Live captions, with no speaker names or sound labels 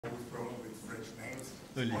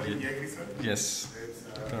Olivier Grisel. Yes.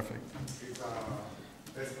 Perfect. It's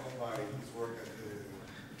best known by his work at the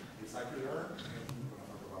scikit-learn, and we're going to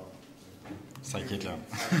talk about Scikit-learn.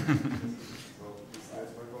 So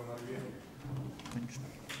let's go on, Olivier. Thanks.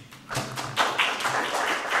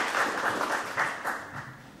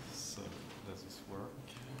 So, does this work?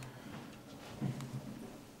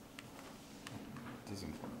 It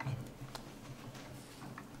doesn't work.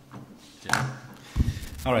 Yeah.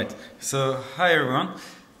 All right. So, hi everyone.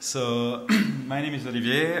 So, my name is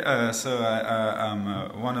Olivier. I'm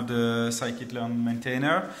one of the scikit-learn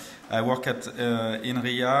maintainer. I work at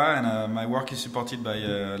INRIA, and my work is supported by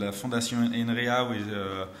La Fondation INRIA with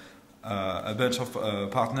a bunch of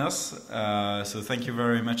partners. So thank you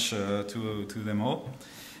very much to them all.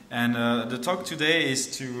 And the talk today is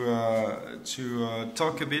to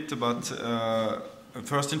talk a bit about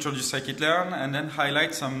first introduce scikit-learn and then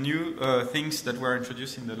highlight some new things that were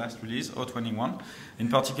introduced in the last release, 0.21. In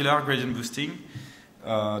particular, gradient boosting,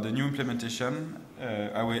 the new implementation.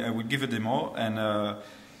 I will give a demo, and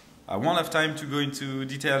I won't have time to go into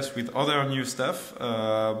details with other new stuff,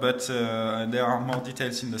 but there are more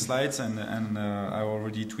details in the slides, and I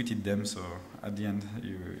already tweeted them, so at the end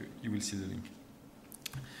you will see the link.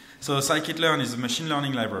 So scikit-learn is a machine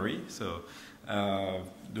learning library. So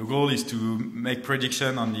the goal is to make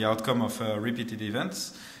prediction on the outcome of repeated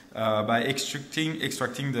events by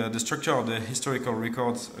extracting the structure of the historical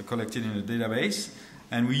records collected in the database.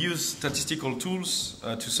 And we use statistical tools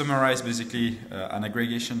to summarize basically an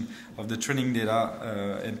aggregation of the training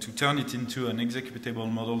data and to turn it into an executable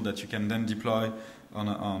model that you can then deploy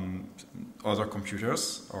on other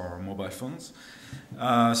computers or mobile phones.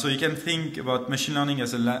 So you can think about machine learning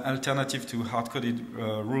as an alternative to hard-coded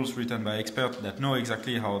rules written by experts that know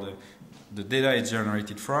exactly how the data is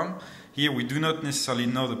generated from. Here we do not necessarily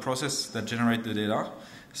know the process that generates the data.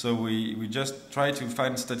 So we just try to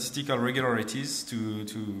find statistical regularities to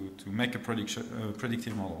make a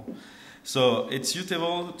predictive model. So it's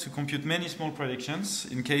suitable to compute many small predictions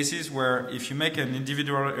in cases where if you make an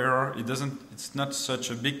individual error, it's not such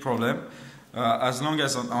a big problem, as long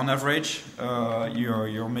as on average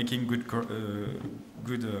you're making good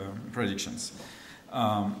predictions.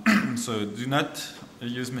 So do not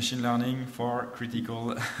use machine learning for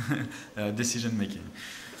critical decision making.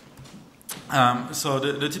 So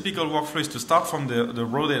the typical workflow is to start from the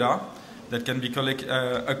raw data that can be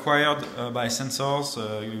acquired by sensors,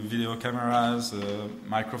 video cameras,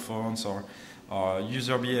 microphones, or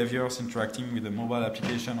user behaviors interacting with a mobile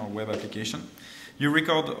application or web application. You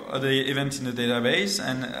record the event in the database,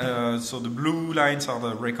 and so the blue lines are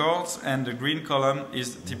the records, and the green column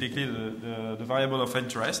is typically the variable of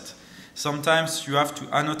interest. Sometimes you have to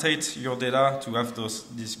annotate your data to have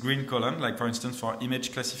this green column, like for instance for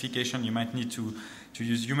image classification you might need to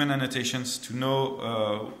use human annotations to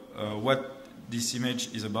know what this image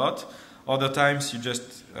is about. Other times you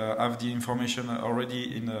just have the information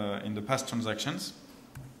already in the past transactions.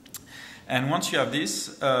 And once you have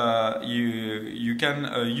this, you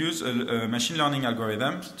can use a machine learning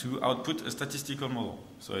algorithm to output a statistical model.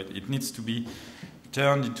 So it needs to be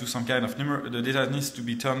turned into some kind of the data needs to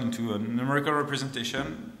be turned into a numerical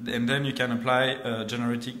representation, and then you can apply a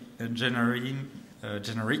generic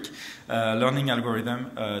learning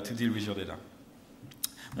algorithm to deal with your data.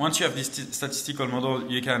 Once you have this statistical model,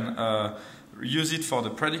 you can use it for the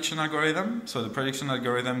prediction algorithm. So the prediction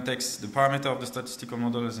algorithm takes the parameter of the statistical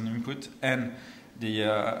model as an input and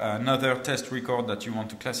another test record that you want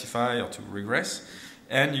to classify or to regress,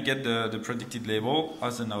 and you get the predicted label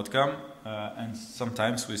as an outcome, and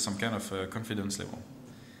sometimes with some kind of confidence level.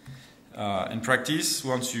 In practice,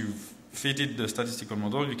 once you've fitted the statistical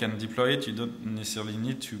model, you can deploy it. You don't necessarily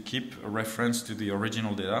need to keep a reference to the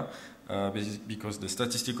original data, because the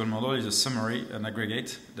statistical model is a summary, an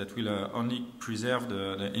aggregate that will only preserve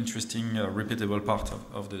the interesting, repeatable part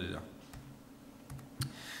of the data.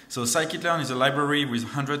 So scikit-learn is a library with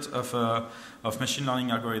hundreds of machine learning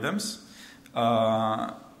algorithms.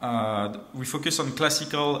 We focus on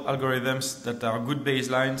classical algorithms that are good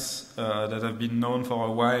baselines that have been known for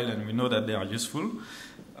a while, and we know that they are useful.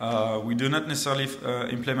 We do not necessarily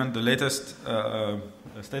implement the latest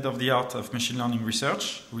state-of-the-art of machine learning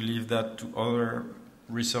research. We leave that to other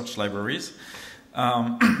research libraries.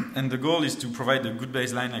 And the goal is to provide a good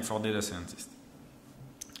baseline like for data scientists.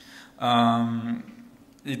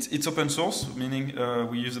 It's open source, meaning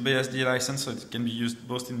we use a BSD license, so it can be used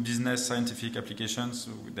both in business, scientific applications.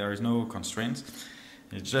 So there is no constraints.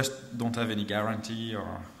 It just don't have any guarantee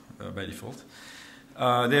or by default.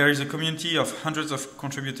 There is a community of hundreds of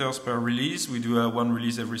contributors per release. We do one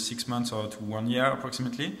release every 6 months or to 1 year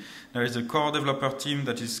approximately. There is a core developer team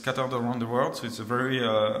that is scattered around the world, so it's a very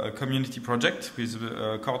community project with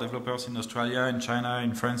core developers in Australia, in China,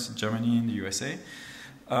 in France, in Germany, in the USA.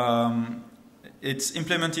 It's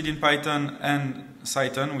implemented in Python and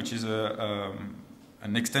Cython, which is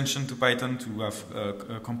an extension to Python to have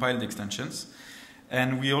compiled extensions.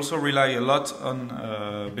 And we also rely a lot on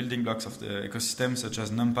building blocks of the ecosystem, such as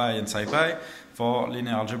NumPy and SciPy, for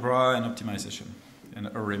linear algebra and optimization and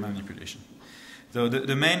array manipulation. So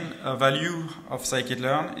the main value of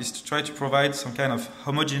scikit-learn is to try to provide some kind of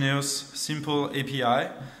homogeneous, simple API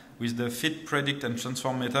with the fit, predict, and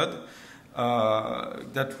transform method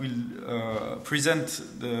that will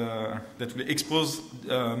that will expose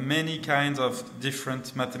many kinds of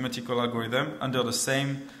different mathematical algorithms under the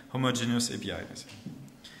same homogeneous API.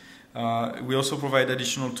 We also provide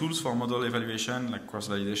additional tools for model evaluation, like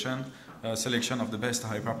cross-validation, selection of the best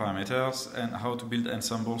hyperparameters, and how to build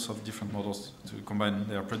ensembles of different models to combine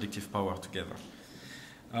their predictive power together.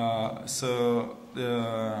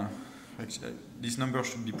 This number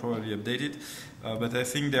should be probably updated, but I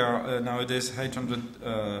think there are nowadays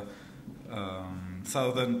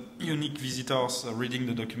 800,000 unique visitors reading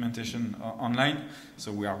the documentation online,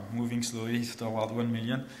 so we are moving slowly toward 1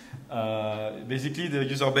 million. Basically, the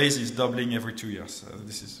user base is doubling every 2 years.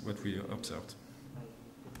 This is what we observed.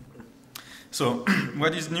 So,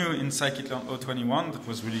 what is new in scikit-learn 0.21 that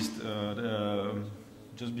was released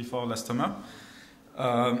just before last summer?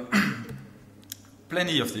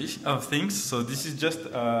 Plenty of things. So this is just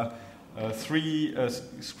 3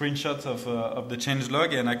 screenshots of the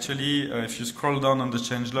changelog, and actually, if you scroll down on the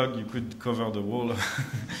changelog, you could cover the wall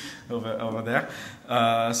over there.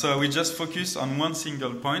 So we just focus on one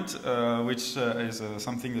single point, which is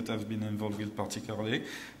something that I've been involved with particularly,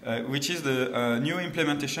 which is the new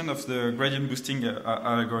implementation of the gradient boosting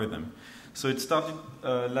algorithm. So it started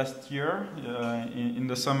last year in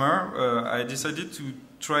the summer. I decided to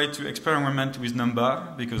try to experiment with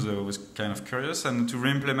Numba because I was kind of curious, and to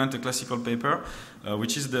re-implement a classical paper,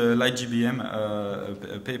 which is the LightGBM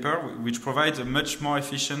paper, which provides a much more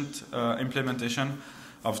efficient implementation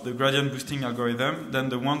of the gradient boosting algorithm than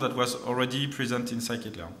the one that was already present in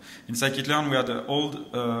scikit-learn. In scikit-learn, we had the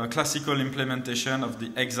old classical implementation of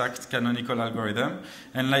the exact canonical algorithm,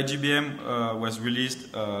 and LightGBM was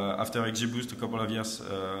released after XGBoost a couple of years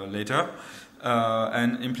later,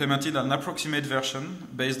 and implemented an approximate version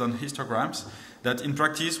based on histograms that in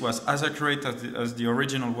practice was as accurate as the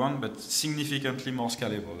original one, but significantly more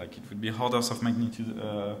scalable. Like it would be orders of magnitude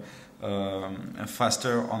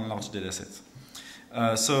faster on large datasets.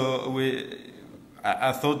 So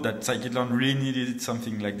I thought that scikit-learn really needed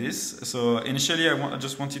something like this. So initially I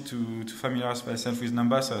just wanted to familiarize myself with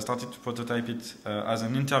Numba, so I started to prototype it as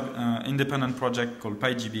an independent project called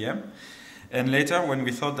PyGBM. And later, when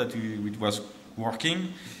we thought that it was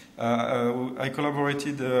working, I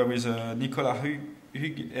collaborated with Nicolas Hug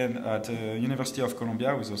at University of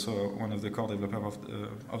Columbia, who is also one of the core developers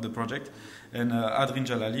of the project, and Adrien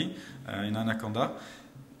Jalali in Anaconda,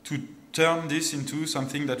 to turn this into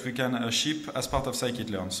something that we can ship as part of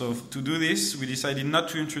scikit-learn. So to do this, we decided not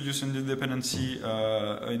to introduce an dependency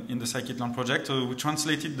in the scikit-learn project. So we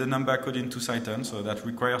translated the Numba code into Cython, so that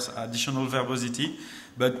requires additional verbosity.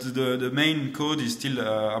 But the main code is still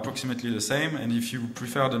approximately the same, and if you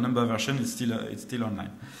prefer the Numba version, it's still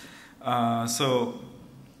online. So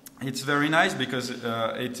it's very nice because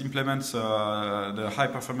it implements the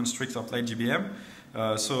high-performance tricks of LightGBM.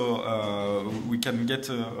 So we can get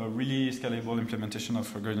a really scalable implementation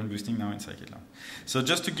of gradient boosting now in scikit-learn. So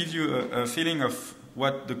just to give you a feeling of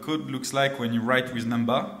what the code looks like when you write with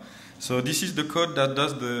Numba. So this is the code that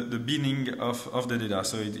does the binning of the data.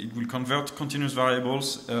 So it will convert continuous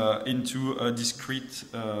variables into a discrete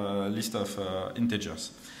list of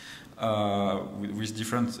integers with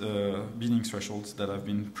different binning thresholds that have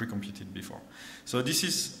been pre-computed before. So this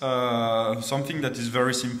is something that is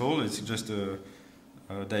very simple. It's just a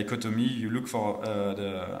dichotomy. You look for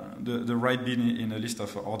the right bin in a list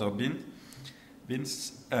of ordered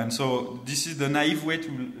bins. And so this is the naive way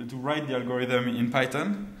to write the algorithm in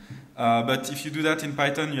Python. But if you do that in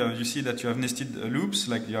Python, you see that you have nested loops,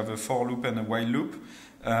 like you have a for loop and a while loop.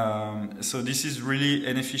 So this is really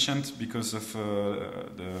inefficient because of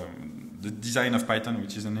the design of Python,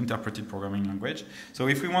 which is an interpreted programming language. So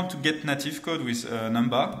if we want to get native code with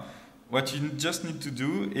Numba, what you just need to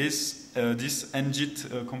do is this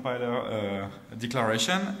ngit compiler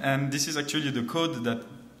declaration, and this is actually the code that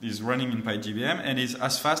is running in PyGBM and is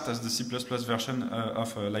as fast as the C++ version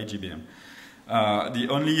of LightGBM. The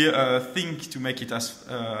only thing to make it as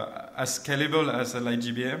scalable as a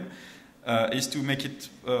LightGBM is to make it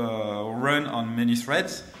run on many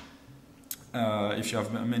threads if you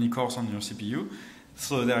have many cores on your CPU.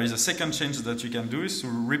 So there is a second change that you can do is to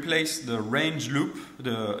replace the range loop,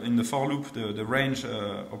 in the for loop, the range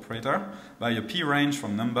operator by a p range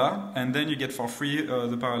from number, and then you get for free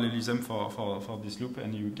the parallelism for this loop,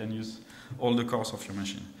 and you can use all the cores of your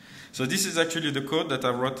machine. So this is actually the code that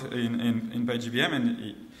I wrote in PyGBM,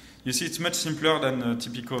 and you see it's much simpler than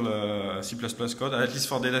typical C++ code. At least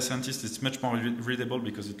for data scientists, it's much more readable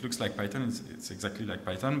because it looks like Python. It's exactly like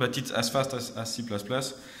Python, but it's as fast as C++.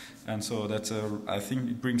 And so that I think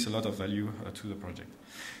it brings a lot of value to the project.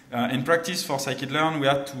 In practice, for scikit-learn, we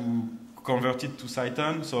had to convert it to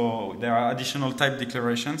Cython, so there are additional type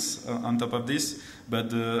declarations on top of this,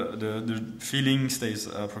 but the feeling stays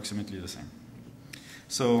approximately the same.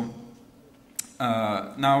 So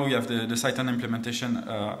now we have the Cython implementation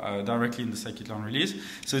directly in the scikit-learn release.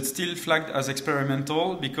 So it's still flagged as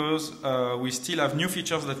experimental because we still have new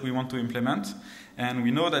features that we want to implement. And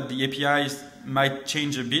we know that the APIs might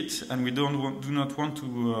change a bit, and we do not want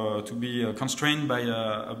to be constrained by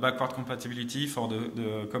a backward compatibility for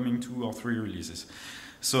the coming 2 or 3 releases.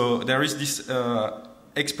 So there is this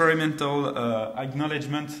experimental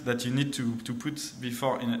acknowledgement that you need to put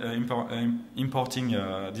before importing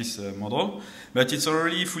this model, but it's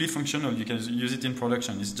already fully functional. You can use it in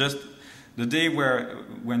production. It's just the day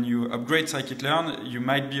when you upgrade scikit-learn, you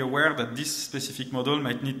might be aware that this specific model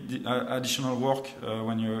might need additional work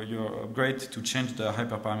when you upgrade to change the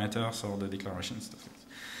hyperparameters or the declaration stuff.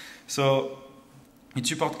 So it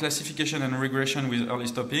supports classification and regression with early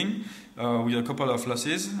stopping, with a couple of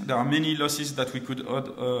losses. There are many losses that we could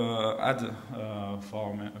add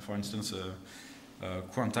for instance,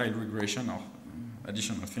 quantile regression or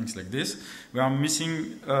additional things like this. We are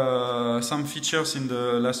missing some features in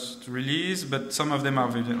the last release, but some of them are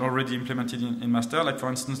already implemented in master, like for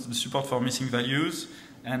instance the support for missing values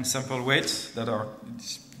and sample weights that are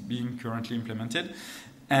being currently implemented.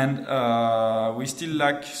 And we still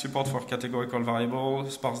lack support for categorical variable,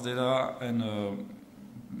 sparse data, and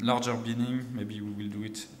larger binning. Maybe we will do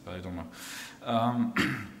it, but I don't know.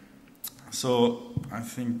 So I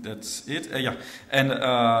think that's it. Yeah, and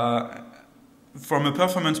from a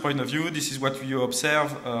performance point of view, this is what you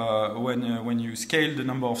observe when you scale the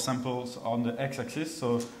number of samples on the x-axis.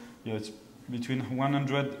 So it's between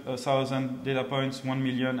 100,000 data points, 1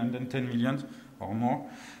 million, and then 10 million or more.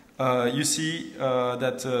 You see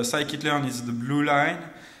that scikit-learn is the blue line.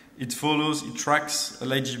 It tracks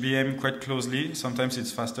LightGBM quite closely. Sometimes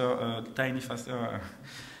it's faster, tiny faster.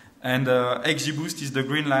 And XGBoost is the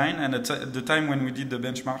green line. And at the time when we did the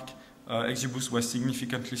benchmark, XGBoost was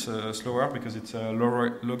significantly slower because it's a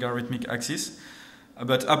logarithmic axis.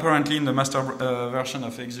 But apparently in the master version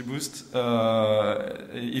of XGBoost,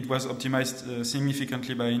 it was optimized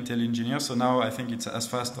significantly by Intel engineers. So now I think it's as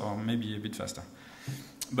fast or maybe a bit faster.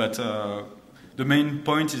 But the main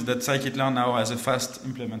point is that scikit-learn now has a fast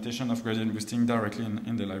implementation of gradient boosting directly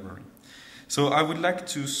in the library. So I would like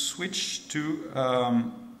to switch to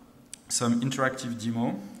some interactive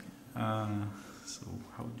demo. So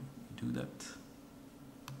how do we do that?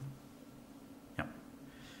 Yeah.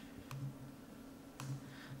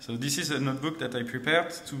 So this is a notebook that I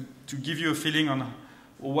prepared to give you a feeling on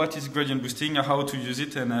what is gradient boosting, how to use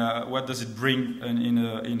it, and what does it bring in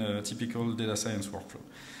a typical data science workflow.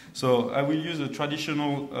 So I will use a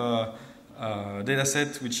traditional data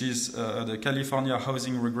set, which is the California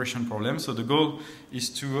housing regression problem. So the goal is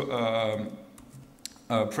to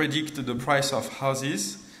predict the price of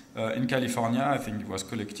houses in California. I think it was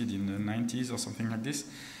collected in the 90s or something like this.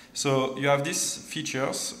 So you have these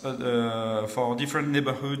features for different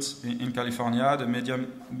neighborhoods in California: the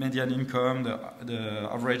median income, the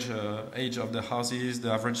average age of the houses,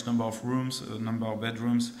 the average number of rooms, number of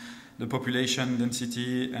bedrooms, the population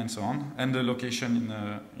density, and so on, and the location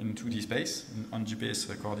in 2D space on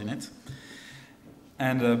GPS coordinates.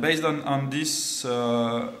 And based on this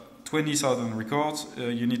 20,000 records,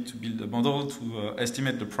 you need to build a model to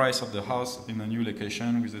estimate the price of the house in a new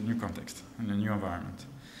location with a new context, in a new environment.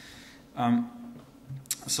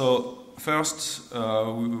 So first,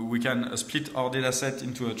 we can split our data set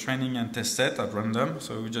into a training and test set at random.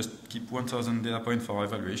 So we just keep 1,000 data points for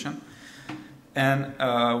evaluation. And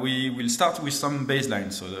we will start with some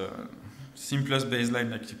baseline. So the simplest baseline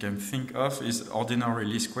that you can think of is ordinary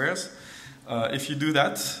least squares. If you do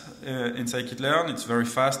that in scikit-learn, it's very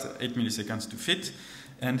fast, 8 milliseconds to fit.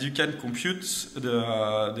 and you can compute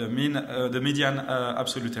the median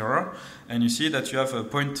absolute error, and you see that you have a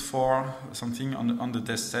 0.4 something on the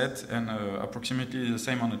test set, and approximately the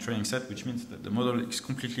same on the training set, which means that the model is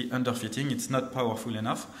completely underfitting. It's not powerful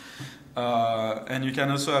enough. And you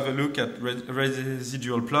can also have a look at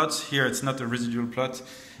residual plots. Here it's not a residual plot.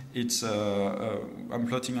 It's I'm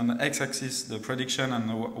plotting on the x-axis the prediction and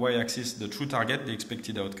the y-axis the true target, the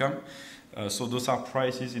expected outcome. So those are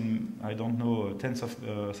prices in, I don't know, tens of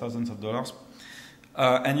thousands of dollars.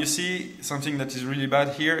 And you see something that is really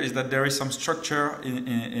bad here is that there is some structure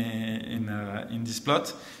in this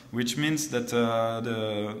plot, which means that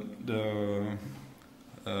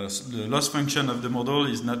the loss function of the model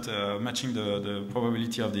is not matching the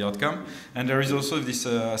probability of the outcome. And there is also this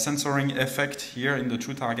censoring effect here in the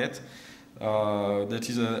true target. That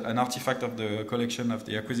is an artifact of the collection of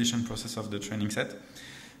the acquisition process of the training set.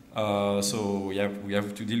 So yeah, we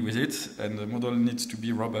have to deal with it, and the model needs to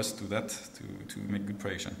be robust to that to make good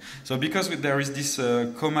prediction. So because there is this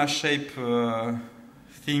comma shape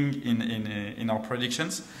thing in our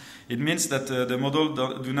predictions, it means that the model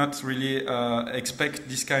do not really expect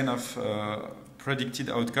this kind of predicted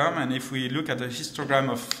outcome. And if we look at the histogram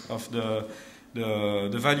of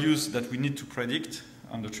the values that we need to predict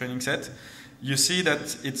on the training set, you see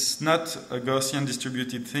that it's not a Gaussian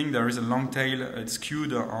distributed thing. There is a long tail, it's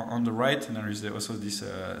skewed on the right, and there is also this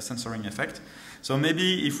censoring effect. So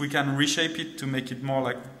maybe if we can reshape it to make it more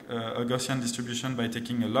like a Gaussian distribution by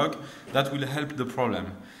taking a log, that will help the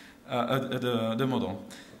problem, the model.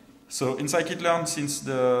 So in scikit-learn, since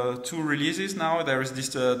the 2 releases now, there is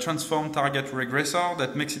this transform target regressor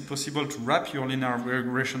that makes it possible to wrap your linear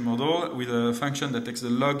regression model with a function that takes the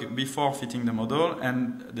log before fitting the model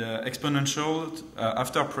and the exponential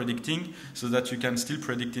after predicting, so that you can still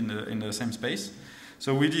predict in the same space.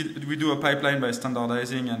 So we do a pipeline by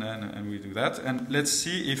standardizing, and we do that. And let's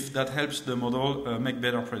see if that helps the model make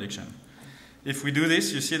better prediction. If we do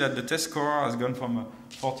this, you see that the test score has gone from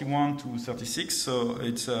 41 to 36, so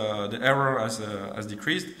it's the error has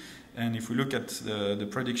decreased. And if we look at the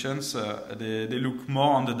predictions, they look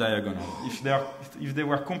more on the diagonal. If they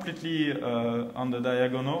were completely on the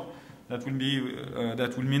diagonal, that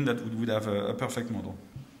will mean that we would have a perfect model.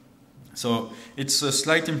 So it's a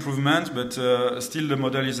slight improvement, but still the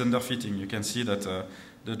model is underfitting. You can see that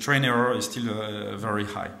the train error is still very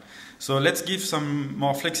high. So let's give some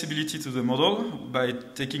more flexibility to the model by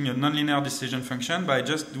taking a nonlinear decision function, by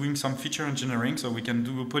just doing some feature engineering. So we can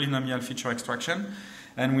do polynomial feature extraction,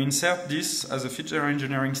 and we insert this as a feature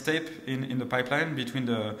engineering step in the pipeline between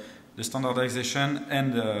the standardization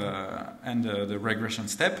and the regression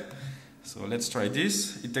step. So let's try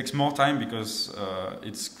this. It takes more time because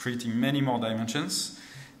it's creating many more dimensions,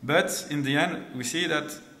 but in the end we see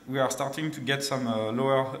that we are starting to get some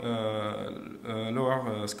lower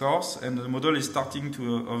scores, and the model is starting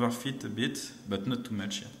to overfit a bit, but not too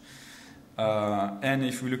much yet. And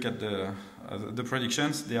if we look at the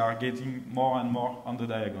predictions, they are getting more and more on the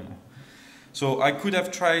diagonal. So I could have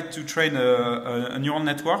tried to train a neural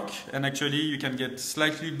network, and actually you can get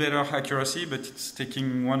slightly better accuracy, but it's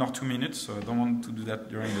taking 1 or 2 minutes, so I don't want to do that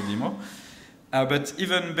during the demo. But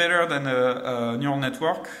even better than a neural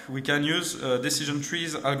network, we can use decision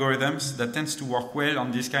trees algorithms that tends to work well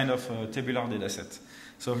on this kind of tabular dataset.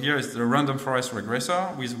 So here is the random forest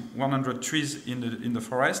regressor with 100 trees in the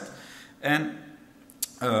forest, and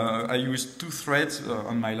I use 2 threads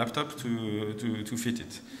on my laptop to fit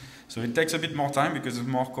it. So it takes a bit more time because it's a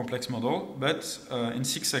more complex model, but in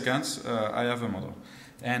 6 seconds I have a model.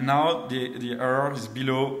 And now the error is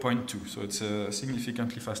below 0.2, so it's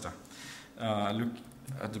significantly faster. Look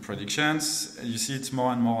at the predictions, you see it's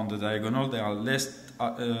more and more on the diagonal. There are less,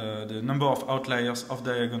 the number of outliers, of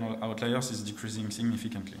diagonal outliers, is decreasing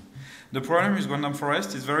significantly. The problem with random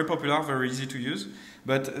forest is very popular, very easy to use,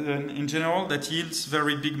 but in general that yields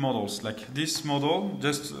very big models. Like this model,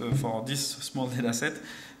 just for this small data set,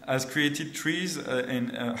 has created trees,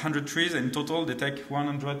 100 trees, and in total they take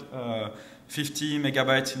 150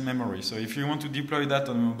 megabytes in memory. So if you want to deploy that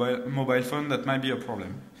on a mobile phone, that might be a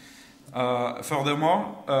problem.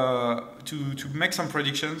 Furthermore, to make some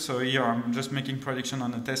predictions, so here I'm just making prediction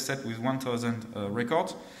on a test set with 1000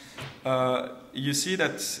 records, you see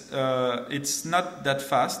that it's not that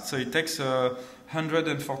fast, so it takes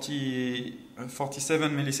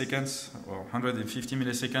 147 milliseconds or 150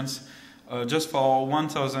 milliseconds just for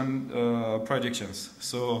 1000 predictions.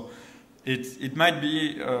 So it might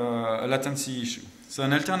be a latency issue. So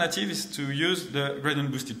an alternative is to use the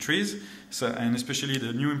gradient boosted trees, and especially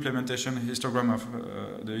the new implementation histogram of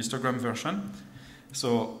the histogram version.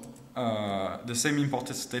 So the same import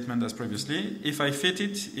statement as previously. If I fit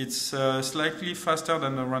it, it's slightly faster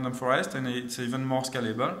than the random forest, and it's even more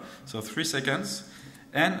scalable, so 3 seconds.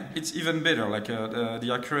 And it's even better, like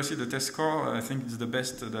the accuracy, the test score, I think is the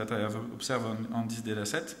best that I have observed on this data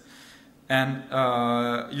set. And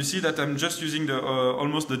you see that I'm just using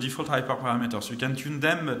almost the default hyperparameters. You can tune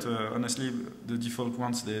them, but honestly, the default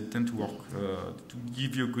ones, they tend to work to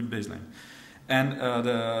give you a good baseline. And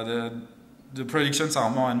the predictions are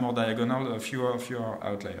more and more diagonal, fewer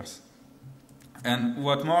outliers. And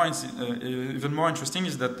what even more interesting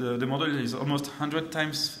is that the model is almost 100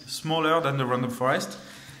 times smaller than the random forest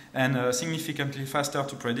and significantly faster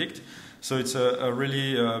to predict. So it's a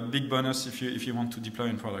really big bonus if you want to deploy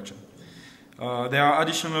in production. There are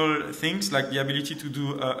additional things like the ability to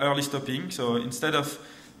do early stopping. So instead of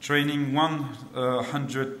training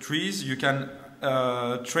 100 trees, you can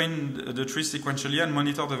train the trees sequentially and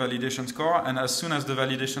monitor the validation score. And as soon as the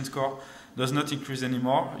validation score does not increase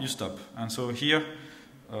anymore, you stop. And so here,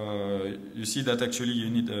 you see that actually you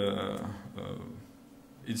need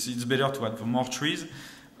it's better to have more trees.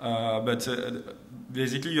 But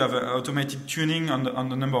basically, you have automatic tuning on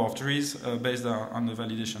the number of trees based on the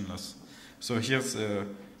validation loss. So here's the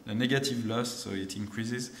negative loss, so it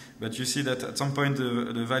increases. But you see that at some point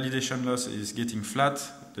the validation loss is getting flat.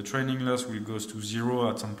 The training loss will go to 0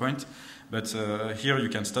 at some point. But here you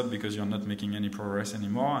can stop because you're not making any progress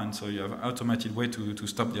anymore. And so you have an automated way to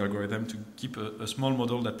stop the algorithm to keep a small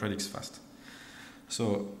model that predicts fast.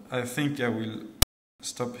 So I think I will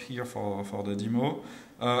stop here for the demo.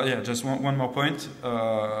 Yeah, just one more point.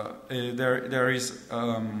 There is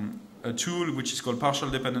a tool which is called partial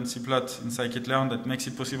dependency plot in scikit-learn that makes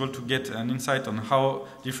it possible to get an insight on how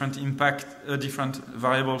different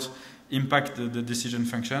variables impact the decision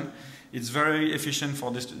function. It's very efficient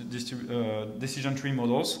for decision tree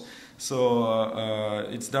models, so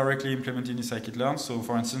it's directly implemented in scikit-learn. So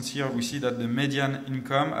for instance, here we see that the median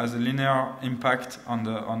income has a linear impact on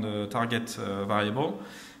the target variable,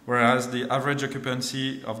 whereas the average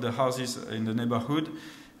occupancy of the houses in the neighborhood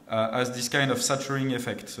has this kind of saturing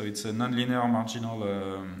effect, so it's a nonlinear marginal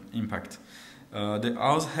impact. The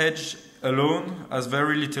house hedge alone has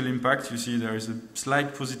very little impact. You see there is a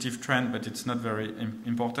slight positive trend, but it's not very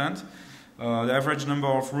important. The average number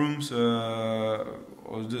of rooms the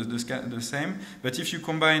same, but if you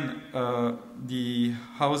combine the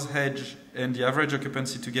house hedge and the average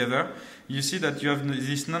occupancy together, you see that you have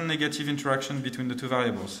this non-negative interaction between the two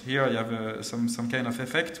variables. Here you have some kind of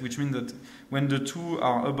effect, which means that when the two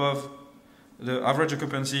are above, the average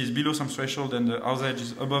occupancy is below some threshold and the house edge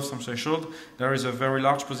is above some threshold, there is a very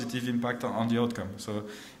large positive impact on the outcome. So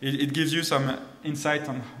it gives you some insight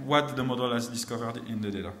on what the model has discovered in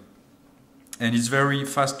the data. And it's very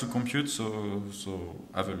fast to compute, so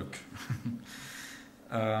have a look.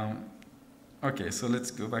 Okay, so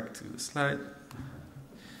let's go back to the slide.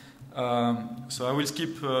 So I will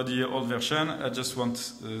skip the old version. I just want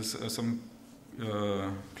some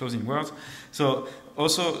closing words. So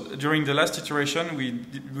also during the last iteration,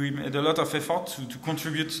 we made a lot of effort to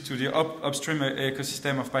contribute to the upstream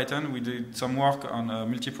ecosystem of Python. We did some work on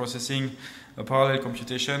multiprocessing, parallel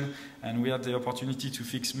computation, and we had the opportunity to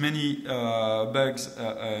fix many bugs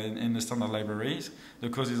in the standard libraries, the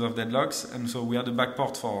causes of deadlocks. And so we had a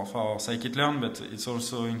backport for scikit-learn, but it's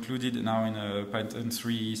also included now in Python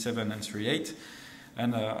 3.7 and 3.8.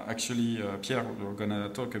 And actually, Pierre, we're going to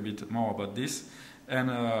talk a bit more about this. And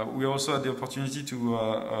we also had the opportunity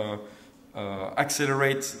to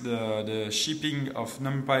accelerate the shipping of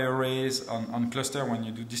NumPy arrays on cluster when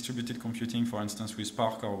you do distributed computing, for instance, with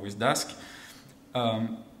Spark or with Dask.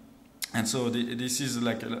 And so this is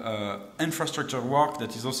like infrastructure work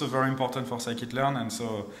that is also very important for scikit-learn. And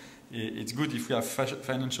so it's good if we have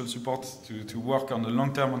financial support to work on the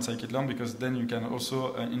long term on scikit-learn, because then you can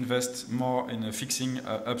also invest more in fixing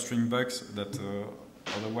upstream bugs that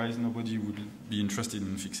otherwise nobody would be interested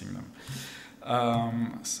in fixing them.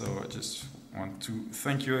 So I just want to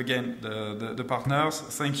thank you again, the partners.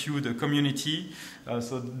 Thank you, the community.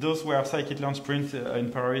 So those were scikit-learn sprint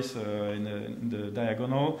in Paris in the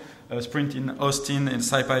diagonal, a sprint in Austin, in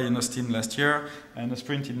SciPy in Austin last year, and a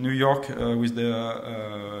sprint in New York with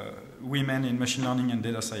the women in machine learning and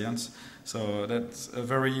data science. So that's a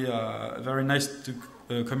very nice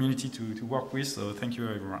community to work with. So thank you,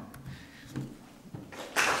 everyone.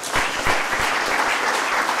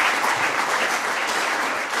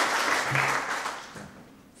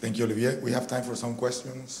 Thank you, Olivier. We have time for some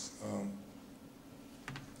questions.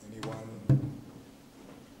 Anyone?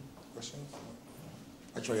 Questions?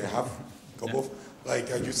 Actually, I have a couple. Like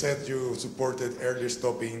you said, you supported early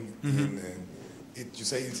stopping you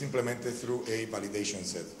say it's implemented through a validation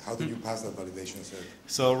set. How do you pass that validation set?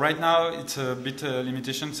 So right now it's a bit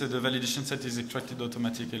limitation. So the validation set is extracted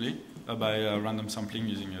automatically by random sampling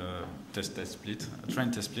using a test split, a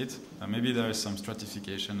train test split. Maybe there is some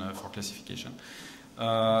stratification for classification.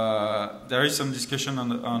 There is some discussion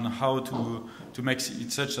on how to make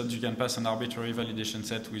it such that you can pass an arbitrary validation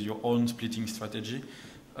set with your own splitting strategy,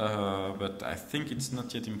 but I think it's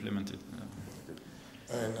not yet implemented.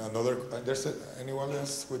 And there's anyone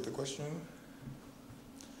else with the question?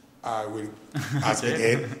 I will ask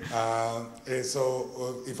again.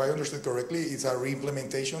 So if I understood correctly, it's a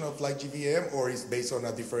re-implementation of LightGBM, or it's based on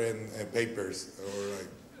a different papers? Or like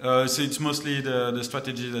so it's mostly the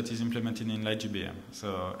strategy that is implemented in LightGBM.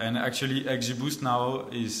 So, and actually XGBoost now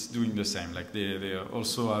is doing the same. Like they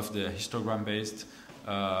also have the histogram-based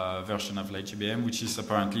version of LightGBM, which is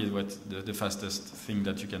apparently the fastest thing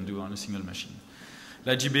that you can do on a single machine.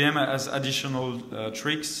 LightGBM has additional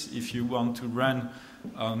tricks if you want to run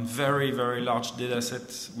on very, very large data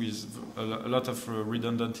sets with a lot of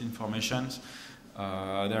redundant information.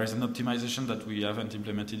 There is an optimization that we haven't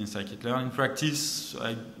implemented in scikit-learn. In practice,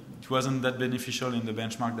 it wasn't that beneficial in the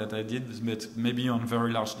benchmark that I did, but maybe on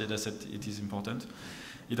very large data set it is important.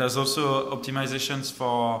 It has also optimizations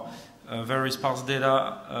for very sparse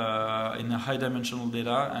data in a high-dimensional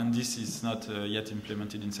data, and this is not yet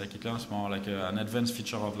implemented in scikit-learn. It's more like an advanced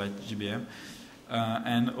feature of LightGBM.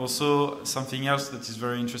 And also something else that is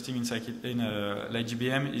very interesting in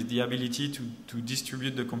LightGBM is the ability to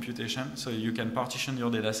distribute the computation. So you can partition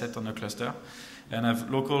your data set on a cluster and have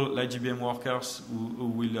local LightGBM workers who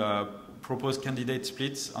will propose candidate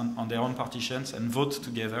splits on their own partitions and vote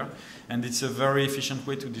together. And it's a very efficient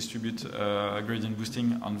way to distribute gradient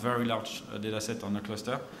boosting on very large data set on a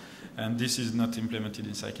cluster. And this is not implemented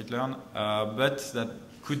in scikit-learn, but that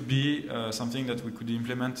could be something that we could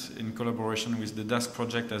implement in collaboration with the Dask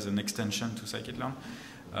project as an extension to scikit-learn.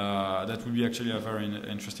 That would be actually a very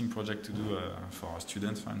interesting project to do for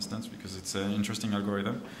students, for instance, because it's an interesting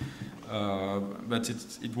algorithm. But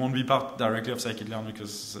it won't be part directly of scikit-learn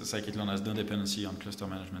because scikit-learn has no dependency on cluster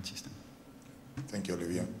management system. Thank you,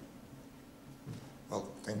 Olivier. Well,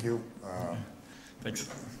 thank you. Thanks.